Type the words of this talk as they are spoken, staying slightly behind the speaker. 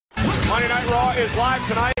Monday Night Raw is live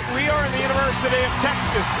tonight. We are in the University of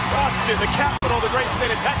Texas, Austin, the capital of the great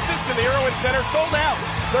state of Texas, and the Irwin Center sold out.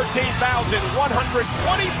 13,124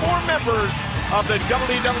 members of the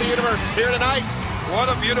WWE Universe here tonight.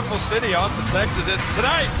 What a beautiful city, Austin, Texas. It's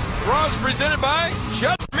tonight. Raw is presented by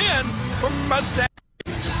Just Men from Mustang.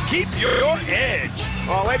 Keep your edge.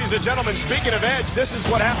 Well, ladies and gentlemen, speaking of edge, this is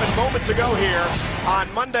what happened moments ago here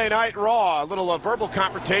on Monday Night Raw. A little verbal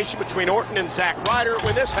confrontation between Orton and Zack Ryder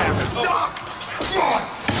when this happened.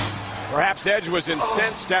 Perhaps Edge was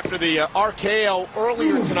incensed after the RKO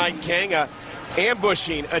earlier tonight, King.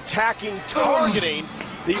 Ambushing, attacking, targeting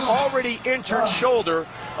the already injured shoulder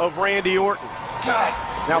of Randy Orton.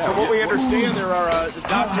 Now, from what we understand, there are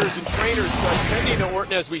doctors and trainers attending to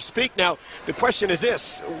Orton as we speak. Now, the question is this: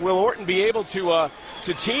 will Orton be able to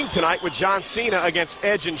team tonight with John Cena against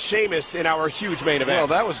Edge and Sheamus in our huge main event? Well,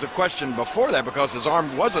 that was the question before that because his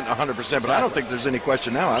arm wasn't 100%, but I don't think there's any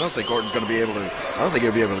question now. I don't think Orton's going to be able to. I don't think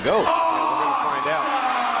he'll be able to go. We're going to find out.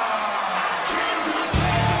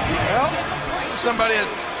 Well, somebody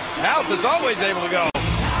that's mouth is always able to go.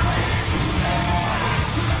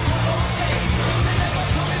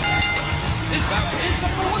 This bout is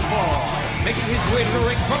number 1 fall, making his way to the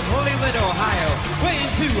ring from Cleveland, Ohio,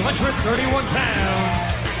 weighing 231 pounds,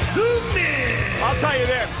 The Miz. I'll tell you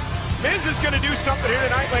this, Miz is going to do something here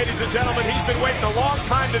tonight, ladies and gentlemen, he's been waiting a long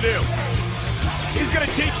time to do. He's going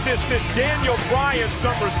to teach this Daniel Bryan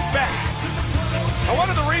some respect. Now,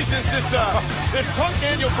 one of the reasons this punk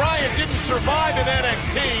Daniel Bryan didn't survive in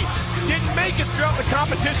NXT, didn't make it throughout the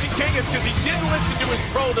competition, King, is because he didn't listen to his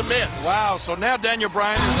pro, The Miz. Wow, so now Daniel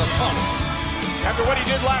Bryan is a punk. After what he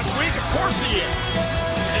did last week, of course he is.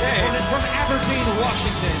 And from Aberdeen,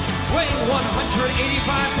 Washington, weighing 185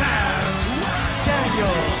 pounds, Daniel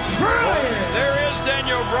Bryan. There is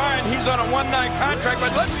Daniel Bryan. He's on a one-night contract.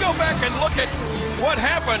 But let's go back and look at what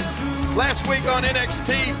happened last week on NXT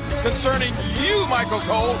concerning you, Michael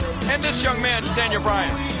Cole, and this young man, Daniel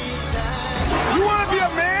Bryan. You want to be a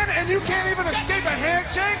man and you can't even escape a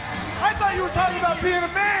handshake? I thought you were talking about being a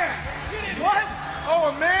man. What?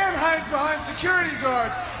 Oh, a man hides behind security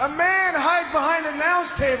guards. A man hides behind an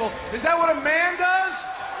announce table. Is that what a man does?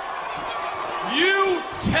 You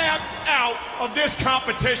tapped out of this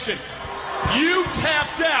competition. You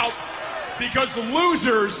tapped out because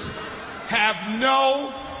losers have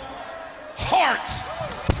no heart.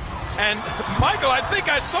 And, Michael, I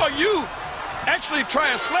think I saw you actually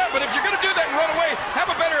try a slap, but if you're going to do that and run away,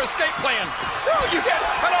 have a better escape plan. No, you got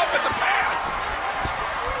cut off at the pass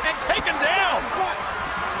and taken down.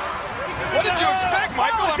 What did you expect,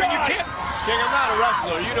 Michael? I mean, you can't. King, I'm not a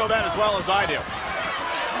wrestler. You know that as well as I do. And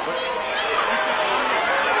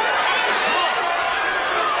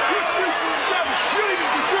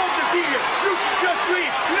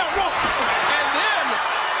then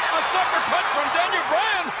a sucker punch from Daniel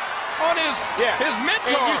Bryan on his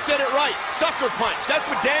mentor. And you said it right, sucker punch. That's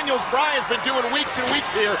what Daniel Bryan's been doing weeks and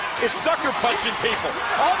weeks here, is sucker punching people.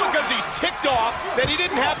 All because he's ticked off that he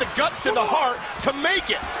didn't have the guts and the heart to make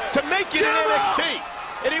it in NXT.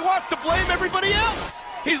 And he wants to blame everybody else.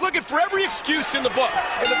 He's looking for every excuse in the book.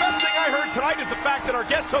 And the best thing I heard tonight is the fact that our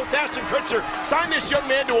guest host, Ashton, Kutcher, signed this young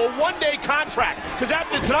man to a one-day contract. Because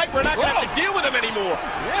after tonight, we're not going to have to deal with him anymore.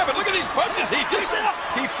 Yeah, but look at these punches. He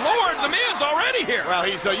floored The Miz already here. Well,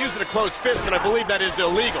 he's using a closed fist, and I believe that is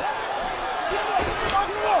illegal.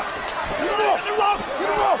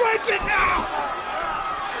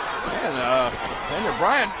 And Daniel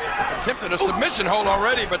Bryan attempted a submission hold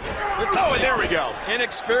already, but there we go.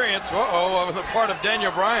 Inexperience. On the part of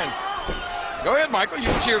Daniel Bryan. Go ahead, Michael. You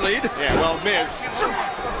cheerlead. Yeah, well, Miz,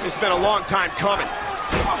 it's been a long time coming.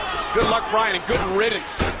 Good luck, Bryan, and good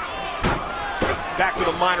riddance. Back to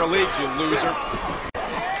the minor leagues, you loser.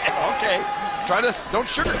 Okay. Don't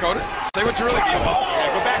sugarcoat it. Say what you really feel about.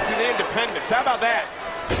 Yeah, go back to the independents. How about that?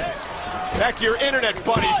 Back to your internet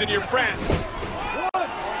buddies and your friends.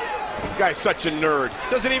 Guy's such a nerd.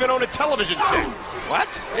 Doesn't even own a television set. What?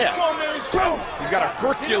 Yeah. He's got a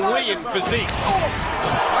Herculean physique.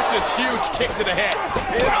 Watch this huge kick to the head.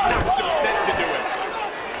 It knocks some sense into him.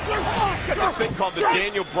 He's got this thing called the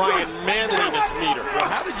Daniel Bryan manliness meter. Well,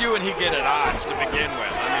 how did you and he get at odds to begin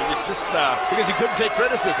with? I mean, it's just because he couldn't take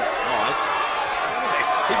criticism.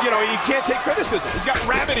 You know, he can't take criticism. He's got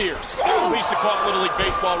rabbit ears. We used to call it Little League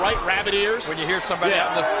Baseball, right? Rabbit ears. When you hear somebody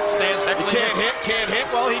out in the stands heckling. Can't hit.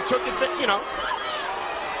 Well, he took it, didn't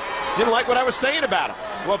like what I was saying about him.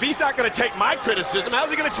 Well, if he's not going to take my criticism, how's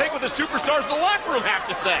he going to take what the superstars in the locker room have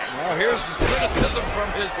to say? Well, here's criticism from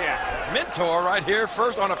his mentor right here,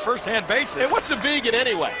 on a first-hand basis. And what's a vegan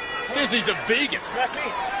anyway? Says he's a vegan.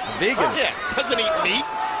 Vegan? Yeah, doesn't eat meat.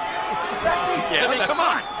 Yeah, I mean, come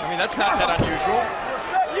on. I mean, that's not that unusual.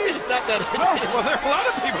 It's not that. Well, there are a lot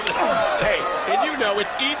of people that. Hey, and you know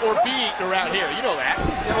it's eat or be eaten around here. You know that.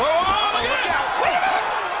 Whoa, whoa, whoa, Look out. Wait a minute.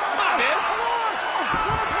 Come on, Miz.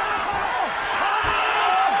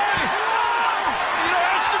 You know,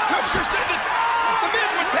 Ashton Kutcher said that the Miz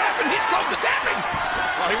was tapping. He's close to tapping.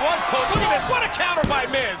 Well, he was close. Look at this. What a counter by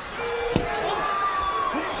Miz.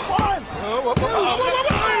 Whoa, whoa, whoa, whoa, whoa,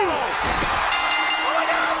 whoa.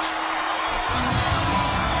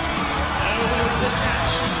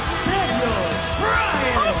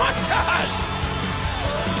 Oh, my gosh.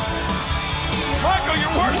 Michael,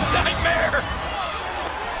 your worst nightmare.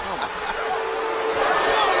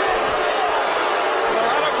 Well,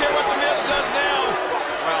 I don't care what the Miz does now.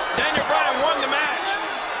 Well, Daniel Bryan won the match.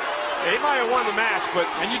 he might have won the match, but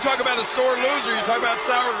And you talk about a sore loser, you talk about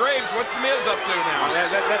sour grapes. What's the Miz up to now?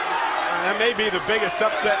 that may be the biggest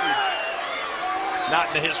upset in Not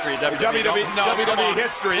in the history of WWE. WWE, No, come on,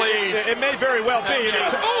 history. Please. It may very well be.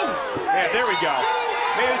 Oh! Yeah, there we go.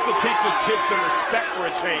 Maybe this will teach this kid some respect for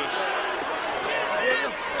a change.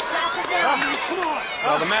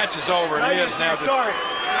 Well, the match is over, and he is now just... Sorry.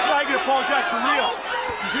 I can apologize for real.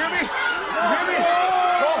 You hear me? You hear me?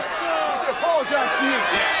 Oh, I apologize to you.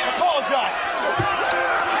 Apologize.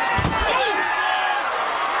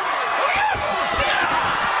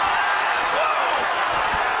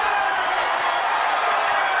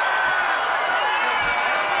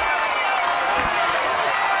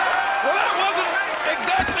 Well, that wasn't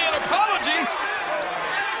exactly an apology.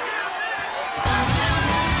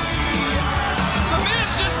 The Miz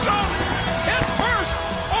just jumped head first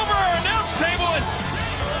over our announce table and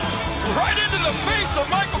right into the face of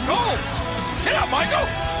Michael Cole. Get up, Michael.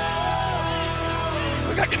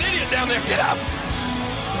 Look like an idiot down there. Get up.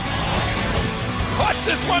 Watch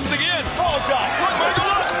this once again. Apologize. Look, Michael,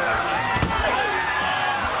 look.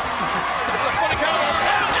 This is a funny kind of a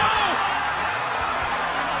no.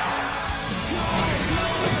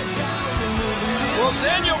 Well,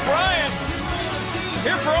 Daniel Bryan,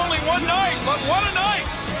 here for only one night, but what a night.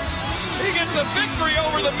 He gets the victory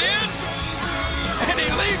over the Miz, and he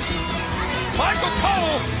leaves Michael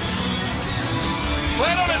Cole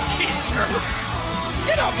flat on his keister.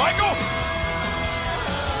 Get up, Michael.